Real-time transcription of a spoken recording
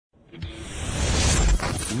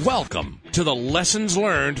Welcome to the Lessons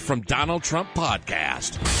Learned from Donald Trump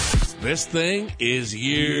podcast. This thing is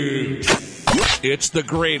huge. It's the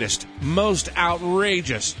greatest, most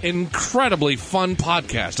outrageous, incredibly fun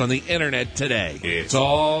podcast on the internet today. It's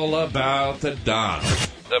all about the Don.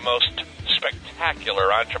 The most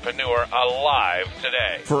spectacular entrepreneur alive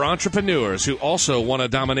today. For entrepreneurs who also want to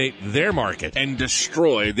dominate their market and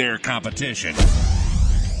destroy their competition.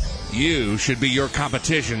 You should be your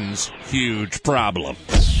competition's huge problem.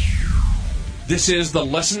 This is the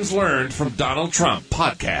Lessons Learned from Donald Trump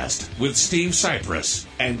podcast with Steve Cypress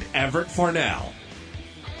and Everett Farnell.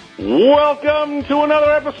 Welcome to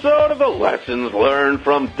another episode of the Lessons Learned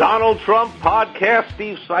from Donald Trump podcast.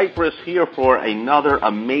 Steve Cypress here for another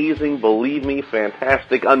amazing, believe me,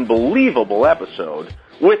 fantastic, unbelievable episode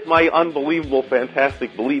with my unbelievable,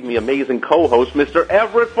 fantastic, believe me, amazing co-host, Mr.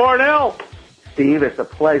 Everett Farnell. Steve, it's a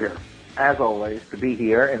pleasure, as always, to be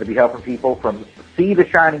here and to be helping people from sea to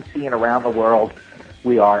shining sea and around the world.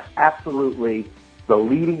 We are absolutely the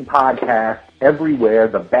leading podcast everywhere,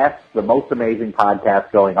 the best, the most amazing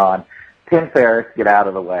podcast going on. Tim Ferriss, get out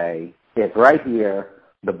of the way. It's right here,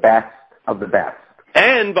 the best of the best.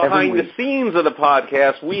 And behind the scenes of the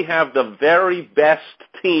podcast, we have the very best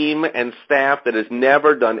team and staff that has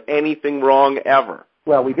never done anything wrong ever.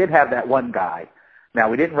 Well, we did have that one guy. Now,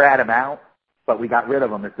 we didn't rat him out, but we got rid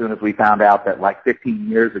of him as soon as we found out that like 15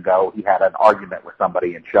 years ago he had an argument with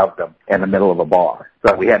somebody and shoved him in the middle of a bar.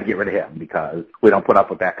 So we had to get rid of him because we don't put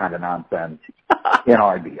up with that kind of nonsense in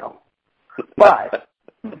our deal. But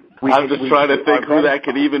I'm just trying to think who that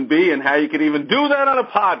could even be and how you could even do that on a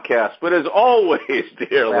podcast. But as always,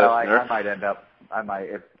 dear listener, I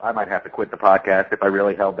might have to quit the podcast if I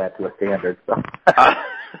really held that to a standard. So.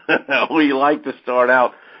 We like to start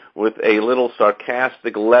out with a little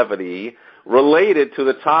sarcastic levity related to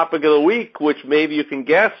the topic of the week, which maybe you can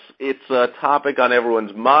guess. It's a topic on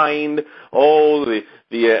everyone's mind. Oh,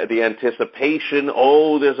 the anticipation.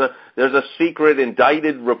 Oh, there's a secret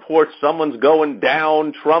indicted report. Someone's going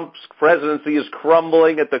down. Trump's presidency is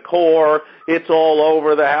crumbling at the core. It's all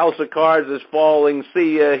over. The house of cards is falling.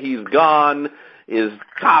 See ya. He's gone. His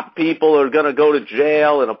top people are going to go to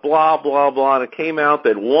jail and a blah, blah, blah. And it came out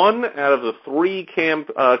that one out of the three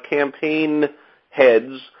campaign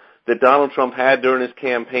heads that Donald Trump had during his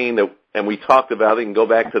campaign, and we talked about it. You can go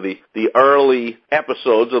back to the early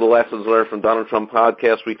episodes of the Lessons Learned from Donald Trump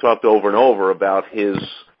podcast. We talked over and over about his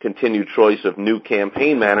continued choice of new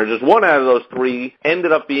campaign managers. One out of those three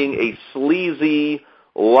ended up being a sleazy,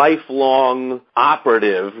 lifelong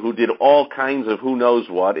operative who did all kinds of who knows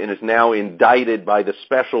what and is now indicted by the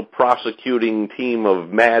special prosecuting team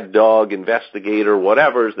of Mad Dog, investigator,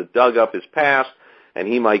 whatevers that dug up his past. And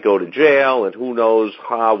he might go to jail, and who knows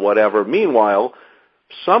how, whatever. Meanwhile,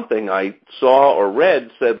 something I saw or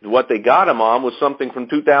read said what they got him on was something from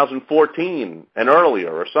 2014 and earlier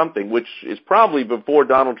or something, which is probably before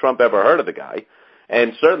Donald Trump ever heard of the guy,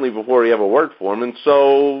 and certainly before he ever worked for him. And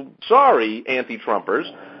so, sorry, anti-Trumpers,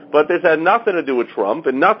 but this had nothing to do with Trump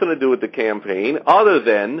and nothing to do with the campaign other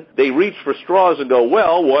than they reach for straws and go,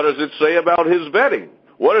 well, what does it say about his vetting?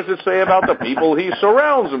 What does it say about the people he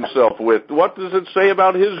surrounds himself with? What does it say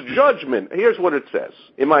about his judgment? Here's what it says,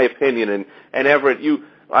 in my opinion, and Everett,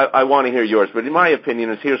 I want to hear yours, but in my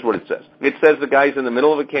opinion, here's what it says. It says the guy's in the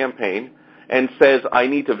middle of a campaign and says, I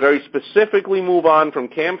need to very specifically move on from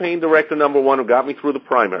campaign director number one, who got me through the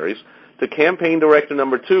primaries, to campaign director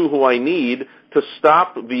number two, who I need to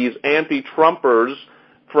stop these anti-Trumpers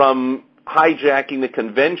from hijacking the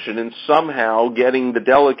convention and somehow getting the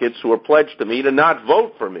delegates who are pledged to me to not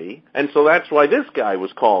vote for me. And so that's why this guy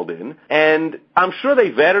was called in. And I'm sure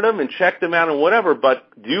they vetted him and checked him out and whatever, but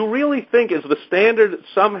do you really think is the standard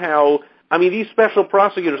somehow, I mean, these special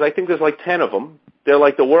prosecutors, I think there's like 10 of them. They're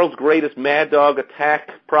like the world's greatest Mad Dog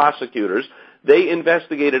attack prosecutors. They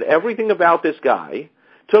investigated everything about this guy.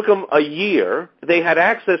 Took them a year. They had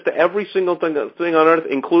access to every single thing on earth,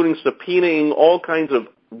 including subpoenaing all kinds of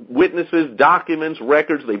witnesses, documents,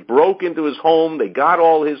 records. They broke into his home. They got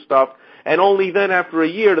all his stuff. And only then, after a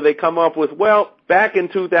year, do they come up with, well, back in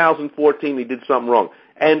 2014, he did something wrong.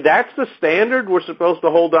 And that's the standard we're supposed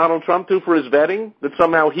to hold Donald Trump to for his vetting? That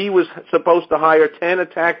somehow he was supposed to hire 10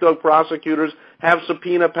 attack dog prosecutors, have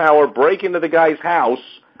subpoena power, break into the guy's house,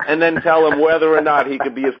 and then tell him whether or not he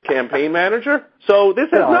could be his campaign manager? So this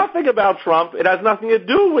has nothing about Trump. It has nothing to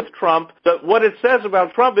do with Trump. But what it says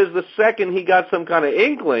about Trump is the second he got some kind of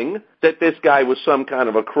inkling that this guy was some kind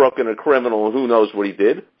of a crook and a criminal and who knows what he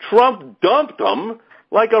did, Trump dumped him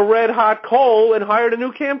like a red-hot coal and hired a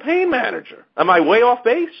new campaign manager. Am I way off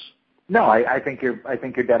base? No, I think you're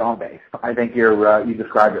dead on base. I think you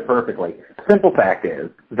described it perfectly. Simple fact is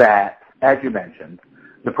that, as you mentioned,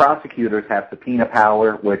 The prosecutors have subpoena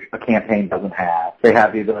power, which a campaign doesn't have. They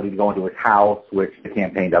have the ability to go into his house, which the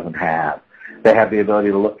campaign doesn't have. They have the ability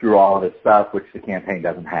to look through all of his stuff, which the campaign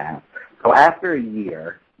doesn't have. So after a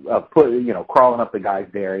year of crawling up the guy's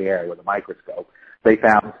derriere with a microscope, they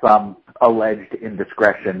found some alleged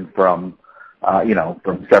indiscretion from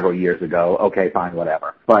several years ago. Okay, fine,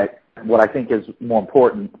 whatever. But what I think is more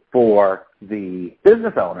important for the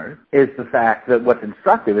business owners is the fact that what's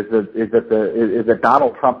instructive is that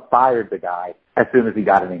Donald Trump fired the guy as soon as he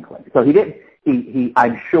got an inkling. So he didn't.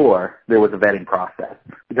 I'm sure there was a vetting process,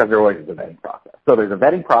 because there always is a vetting process. So there's a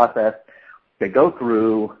vetting process. They go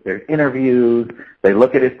through, there's interviews, they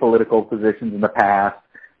look at his political positions in the past,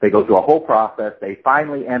 they go through a whole process, they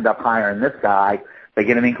finally end up hiring this guy, they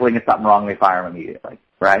get an inkling of something wrong, they fire him immediately,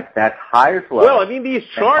 right? That's hire slow. Well, I mean, these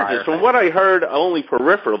charges, from what I heard only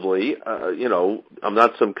peripherally, I'm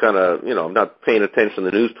not some kind of, I'm not paying attention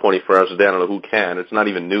to the news 24 hours a day, I don't know who can, it's not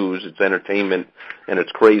even news, it's entertainment and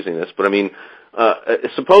it's craziness, but I mean,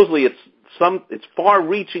 supposedly it's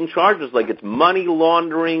far-reaching charges, like it's money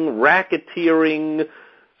laundering, racketeering,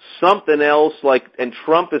 something else, and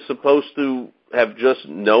Trump is supposed to have just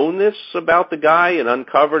known this about the guy and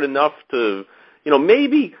uncovered enough to,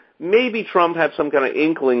 maybe Trump had some kind of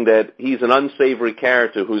inkling that he's an unsavory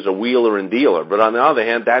character who's a wheeler and dealer, but on the other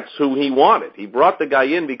hand, that's who he wanted. He brought the guy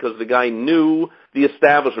in because the guy knew the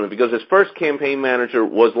establishment, because his first campaign manager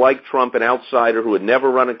was like Trump, an outsider who had never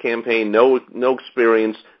run a campaign, no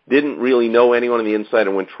experience, didn't really know anyone on the inside,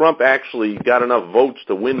 and when Trump actually got enough votes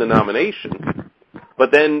to win the nomination,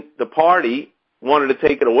 but then the party wanted to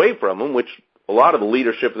take it away from him, which a lot of the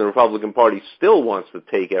leadership in the Republican Party still wants to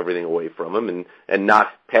take everything away from him and not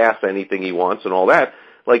pass anything he wants and all that.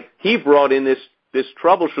 Like, he brought in this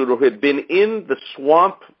troubleshooter who had been in the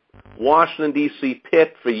swamp Washington, D.C.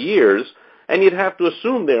 pit for years, and you'd have to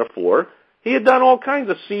assume, therefore, he had done all kinds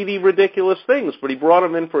of seedy, ridiculous things, but he brought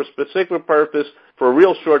him in for a specific purpose for a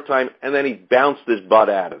real short time, and then he bounced his butt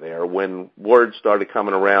out of there when word started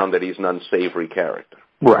coming around that he's an unsavory character.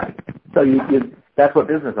 Right. So that's what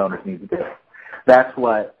business owners need to do. That's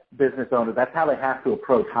how they have to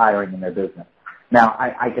approach hiring in their business. Now,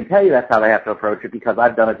 I can tell you that's how they have to approach it because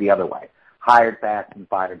I've done it the other way. Hired fast and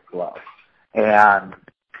fired slow. And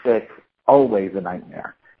it's always a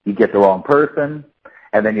nightmare. You get the wrong person,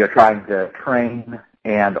 and then you're trying to train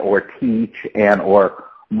and or teach and or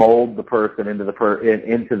mold the person into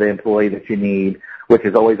the employee that you need, which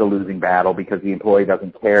is always a losing battle because the employee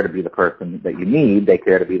doesn't care to be the person that you need. They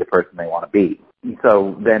care to be the person they want to be.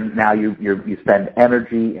 So then now you spend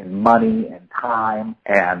energy and money and time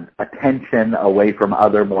and attention away from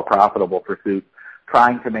other more profitable pursuits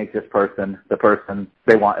trying to make this person the person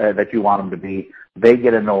they want that you want them to be. They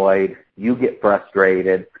get annoyed, you get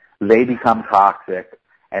frustrated, they become toxic,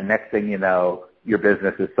 and next thing you know, your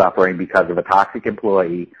business is suffering because of a toxic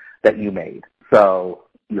employee that you made. So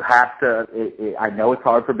you have to, I know it's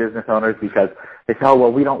hard for business owners because they say, oh,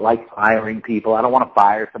 well, we don't like firing people. I don't want to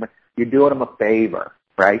fire someone. You're doing them a favor,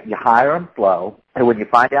 right? You hire them slow, and when you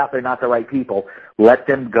find out they're not the right people, let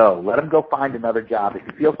them go. Let them go find another job. If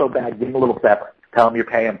you feel so bad, give them a little severance. Tell them you're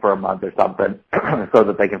paying for a month or something so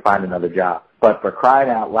that they can find another job. But for crying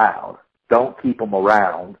out loud, don't keep them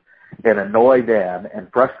around and annoy them and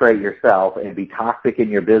frustrate yourself and be toxic in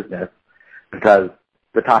your business because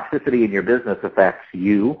the toxicity in your business affects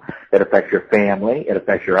you, it affects your family, it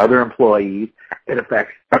affects your other employees, it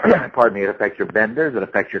affects, it affects your vendors, it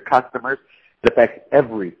affects your customers, it affects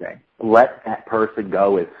everything. Let that person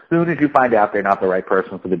go as soon as you find out they're not the right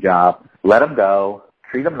person for the job. Let them go,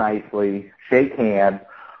 treat them nicely, shake hands,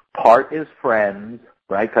 part as friends,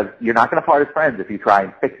 right? Because you're not going to part as friends if you try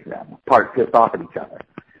and fix them. Part pissed off at each other.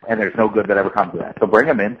 And there's no good that ever comes of that. So bring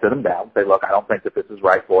them in, sit them down, say, look, I don't think that this is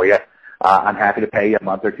right for you. I'm happy to pay you a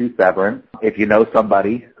month or two severance. If you know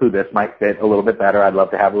somebody who this might fit a little bit better, I'd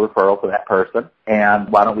love to have a referral for that person.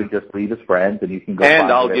 And why don't we just leave as friends and you can go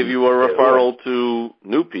and I'll give you a referral to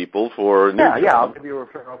new people for new Yeah, I'll give you a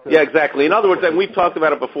referral to Yeah, exactly. In other words, and we've talked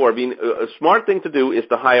about it before, I mean, a smart thing to do is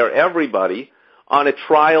to hire everybody on a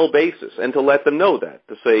trial basis and to let them know that.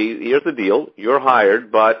 To say, here's the deal, you're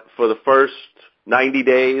hired, but for the first 90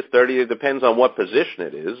 days, 30 days, depends on what position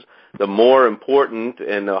it is. The more important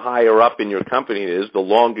and the higher up in your company it is, the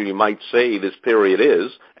longer you might say this period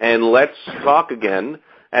is. And let's talk again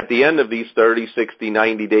at the end of these 30, 60,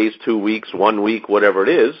 90 days, 2 weeks, 1 week, whatever it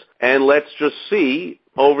is, and let's just see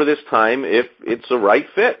over this time if it's a right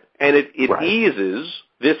fit. And it right. eases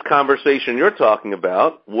this conversation you're talking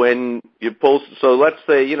about when you post. So let's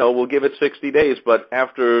say, we'll give it 60 days, but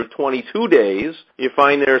after 22 days, you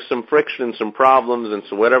find there's some friction, some problems, and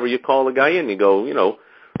so whatever, you call the guy in, you go,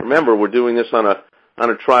 remember, we're doing this on on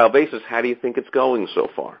a trial basis, how do you think it's going so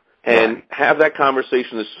far? And have that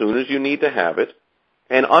conversation as soon as you need to have it.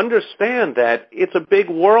 And understand that it's a big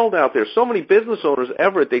world out there. So many business owners,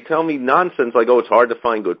 Everett, they tell me nonsense like, oh, it's hard to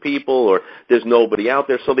find good people or there's nobody out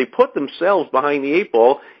there. So they put themselves behind the 8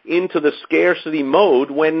 ball into the scarcity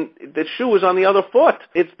mode when the shoe is on the other foot.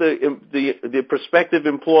 It's the prospective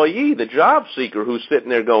employee, the job seeker who's sitting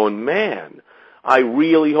there going, man, I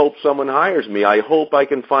really hope someone hires me. I hope I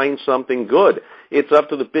can find something good. It's up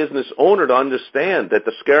to the business owner to understand that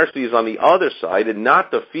the scarcity is on the other side and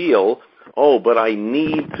not to feel, oh, but I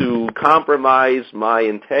need to compromise my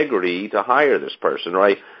integrity to hire this person,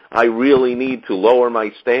 or I really need to lower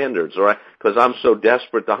my standards, or because I'm so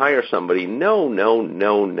desperate to hire somebody. No,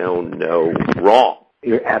 wrong.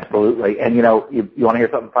 You're absolutely. And, you know, you want to hear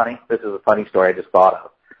something funny? This is a funny story I just thought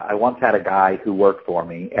of. I once had a guy who worked for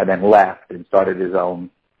me and then left and started his own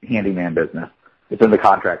handyman business. It's in the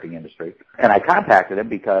contracting industry. And I contacted him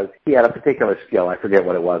because he had a particular skill. I forget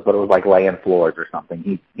what it was, but it was like laying floors or something.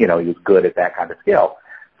 He was good at that kind of skill.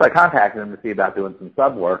 So I contacted him to see about doing some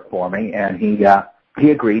sub work for me, and he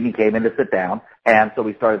agreed, and he came in to sit down. And so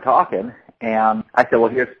we started talking, and I said, well,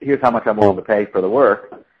 here's how much I'm willing to pay for the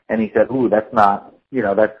work. And he said, ooh, that's not,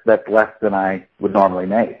 that's less than I would normally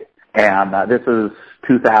make. And this is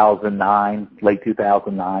 2009, late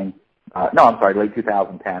 2009. Late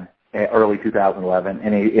 2010. Early 2011,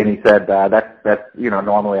 and he said that's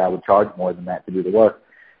normally I would charge more than that to do the work,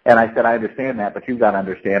 and I said I understand that, but you've got to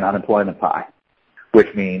understand unemployment pie,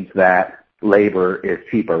 which means that labor is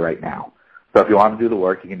cheaper right now. So if you want to do the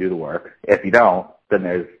work, you can do the work. If you don't, then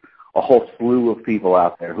there's a whole slew of people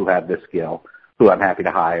out there who have this skill, who I'm happy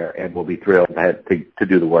to hire and will be thrilled to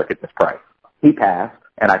do the work at this price. He passed,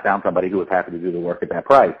 and I found somebody who was happy to do the work at that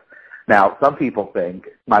price. Now, some people think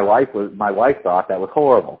my wife thought that was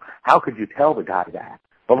horrible. How could you tell the guy that?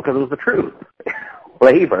 Well, because it was the truth.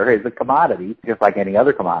 Labor is a commodity, just like any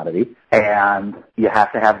other commodity, and you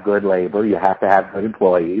have to have good labor, you have to have good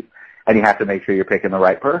employees, and you have to make sure you're picking the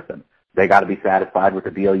right person. They got to be satisfied with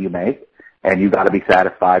the deal you make, and you got to be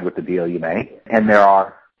satisfied with the deal you make. And there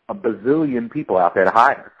are a bazillion people out there to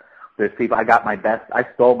hire. There's people. I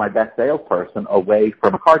stole my best salesperson away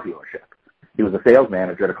from a car dealership. He was a sales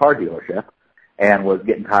manager at a car dealership and was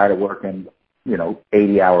getting tired of working,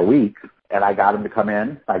 80-hour weeks. And I got him to come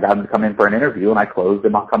in. I got him to come in for an interview, and I closed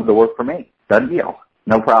him on coming to work for me. Done deal.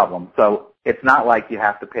 No problem. So it's not like you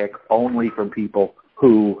have to pick only from people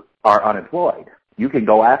who are unemployed. You can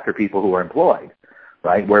go after people who are employed,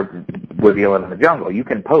 right? We're dealing in the jungle. You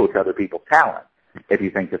can poach other people's talent if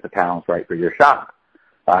you think that the talent's right for your shop,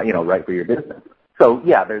 right for your business. So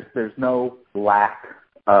yeah, there's no lack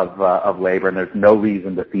of labor, and there's no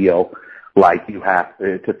reason to feel like you have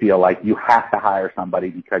to hire somebody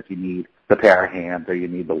because you need the pair of hands or you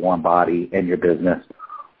need the warm body in your business.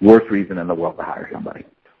 Worst reason in the world to hire somebody.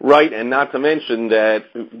 Right, and not to mention that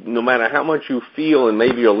no matter how much you feel, and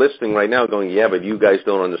maybe you're listening right now going, yeah, but you guys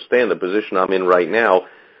don't understand the position I'm in right now,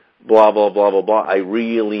 blah, blah, blah, blah, blah. I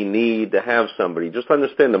really need to have somebody. Just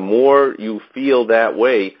understand, the more you feel that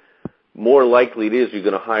way, more likely it is you're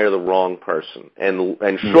going to hire the wrong person.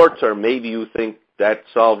 And short term, maybe you think that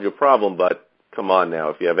solved your problem, but come on now,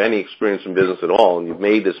 if you have any experience in business at all and you've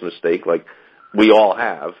made this mistake like we all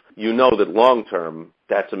have, you know that long term,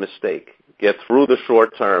 that's a mistake. Get through the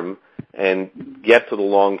short term and get to the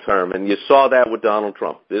long term. And you saw that with Donald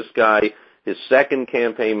Trump. This guy, his second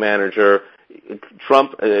campaign manager,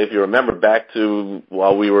 Trump, if you remember back to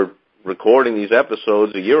while we were recording these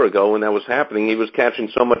episodes a year ago when that was happening, he was catching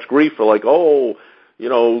so much grief for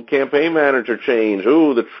campaign manager change.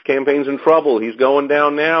 Ooh, the campaign's in trouble. He's going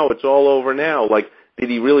down now. It's all over now. Did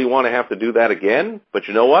he really want to have to do that again? But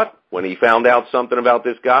you know what? When he found out something about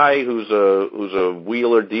this guy who's a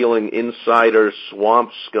wheeler dealing insider,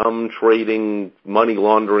 swamp scum trading, money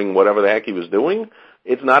laundering, whatever the heck he was doing,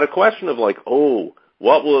 it's not a question of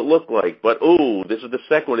what will it look like? But, this is the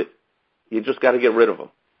second one. You just got to get rid of him.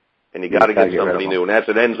 And you got to get somebody new. And as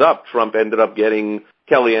it ends up, Trump ended up getting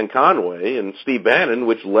Kellyanne Conway and Steve Bannon,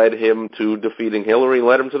 which led him to defeating Hillary,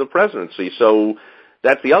 led him to the presidency. So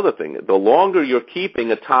that's the other thing. The longer you're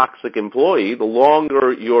keeping a toxic employee, the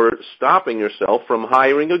longer you're stopping yourself from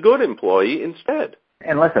hiring a good employee instead.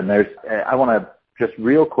 And listen, I want to just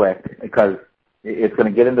real quick, because it's going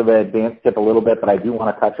to get into the advanced tip a little bit, but I do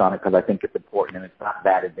want to touch on it because I think it's important and it's not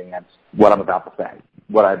that advanced, what I'm about to say.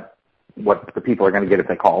 What the people are going to get if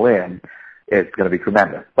they call in is going to be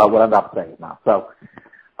tremendous. But what I'm about to say is not. So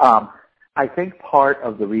I think part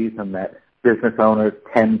of the reason that business owners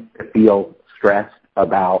tend to feel stressed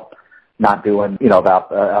about not doing,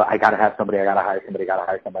 I got to have somebody, I got to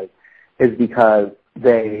hire somebody, is because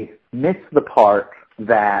they miss the part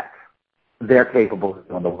that they're capable of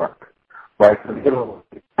doing the work, right? So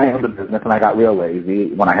I owned a business and I got real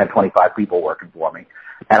lazy when I had 25 people working for me,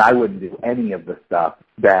 and I wouldn't do any of the stuff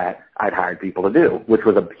that I'd hired people to do, which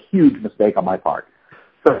was a huge mistake on my part.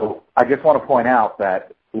 So I just want to point out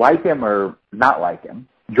that, like him or not like him,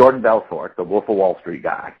 Jordan Belfort, the Wolf of Wall Street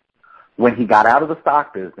guy, when he got out of the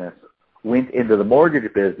stock business, went into the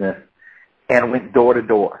mortgage business and went door to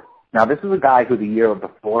door. Now, this is a guy who the year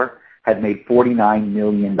before had made $49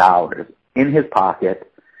 million in his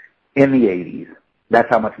pocket in the 80s. That's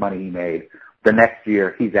how much money he made. The next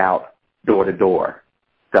year, he's out door to door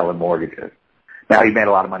selling mortgages. Now, he made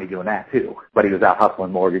a lot of money doing that too, but he was out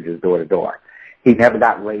hustling mortgages door to door. He never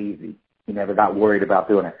got lazy. He never got worried about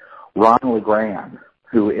doing it. Ron LeGrand,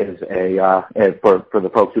 who is for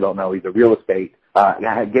the folks who don't know, he's a real estate,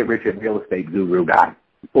 get rich in real estate guru guy.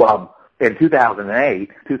 Well, in 2008,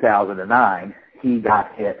 2009, he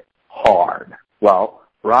got hit hard. Well,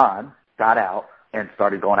 Ron got out and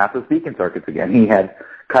started going out to the speaking circuits again. He had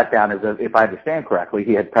cut down if I understand correctly,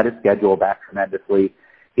 he had cut his schedule back tremendously.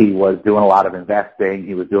 He was doing a lot of investing.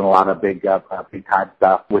 He was doing a lot of big time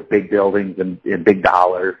stuff with big buildings and big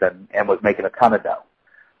dollars and was making a ton of dough.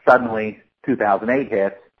 Suddenly, 2008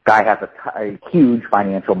 hits. Guy has a huge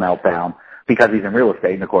financial meltdown because he's in real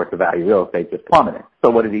estate, and of course the value of real estate just plummeted.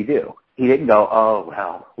 So what did he do? He didn't go, oh,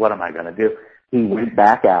 well, what am I going to do? He went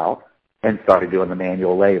back out and started doing the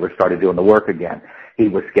manual labor, started doing the work again. He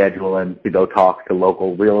was scheduling to go talk to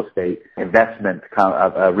local real estate investment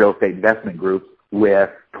groups with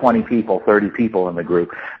 20 people, 30 people in the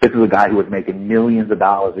group. This is a guy who was making millions of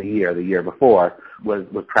dollars a year the year before, was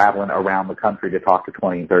traveling around the country to talk to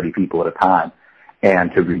 20 and 30 people at a time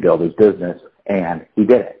and to rebuild his business, and he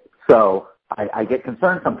did it. So I get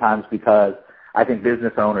concerned sometimes because I think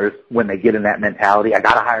business owners, when they get in that mentality, I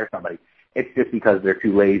got to hire somebody, it's just because they're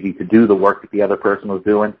too lazy to do the work that the other person was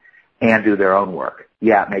doing and do their own work.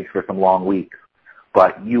 Yeah, it makes for some long weeks,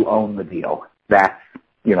 but you own the deal. That's,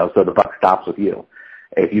 so the buck stops with you.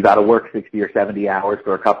 If you got to work 60 or 70 hours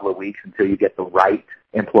for a couple of weeks until you get the right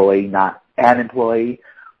employee, not an employee,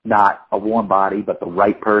 not a warm body, but the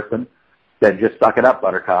right person, then just suck it up,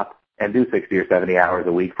 buttercup, and do 60 or 70 hours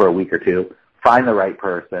a week for a week or two. Find the right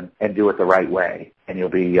person and do it the right way, and you'll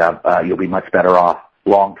be much better off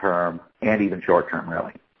long term and even short term,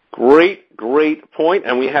 really. Great point,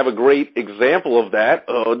 and we have a great example of that.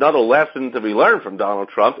 Another lesson to be learned from Donald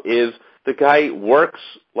Trump is the guy works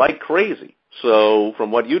like crazy. So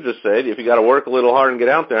from what you just said, if you got to work a little hard and get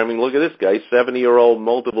out there, I mean, look at this guy, 70-year-old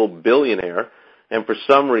multiple billionaire, and for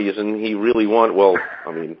some reason he really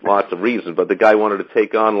lots of reasons, but the guy wanted to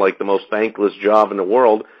take on like the most thankless job in the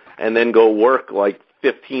world and then go work like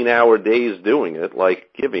 15-hour days doing it.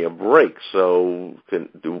 Like, give me a break. So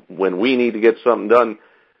when we need to get something done,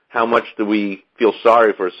 how much do we feel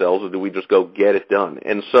sorry for ourselves, or do we just go get it done?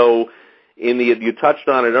 And so you touched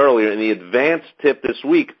on it earlier, in the advanced tip this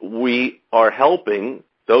week, we are helping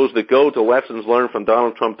those that go to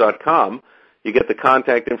lessonslearnedfromdonaldtrump.com. You get the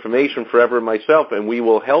contact information for Everett and myself, and we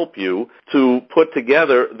will help you to put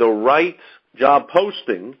together the right job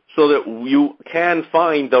posting so that you can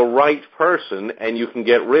find the right person and you can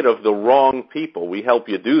get rid of the wrong people. We help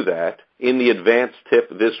you do that in the advanced tip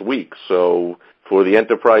this week. So for the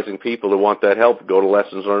enterprising people that want that help, go to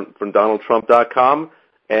lessonslearnedfromdonaldtrump.com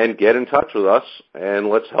and get in touch with us, and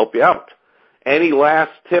let's help you out. Any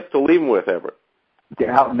last tip to leave them with, Everett? Get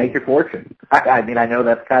out and make your fortune. I mean, I know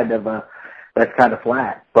that's kind of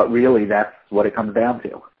flat, but really that's what it comes down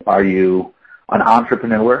to. Are you an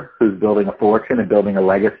entrepreneur who's building a fortune and building a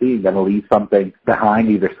legacy, going to leave something behind,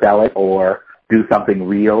 either sell it or do something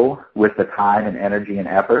real with the time and energy and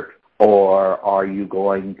effort? Or are you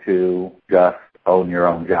going to just own your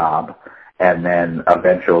own job and then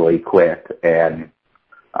eventually quit and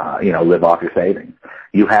live off your savings?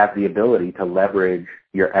 You have the ability to leverage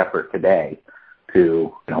your effort today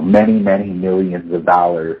to, many, many millions of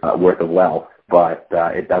dollars worth of wealth, but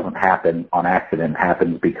it doesn't happen on accident. It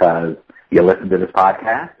happens because you listen to this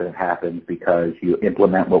podcast, and it happens because you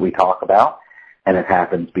implement what we talk about, and it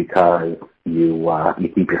happens because you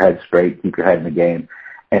keep your head straight, keep your head in the game,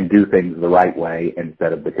 and do things the right way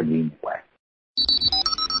instead of the convenient way.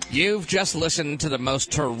 You've just listened to the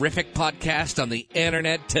most terrific podcast on the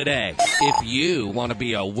internet today. If you want to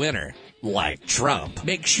be a winner like Trump,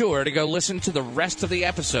 make sure to go listen to the rest of the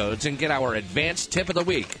episodes and get our advanced tip of the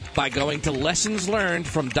week by going to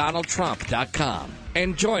lessonslearnedfromdonaldtrump.com.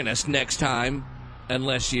 And join us next time,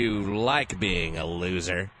 unless you like being a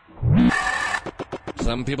loser.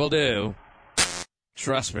 Some people do.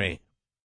 Trust me.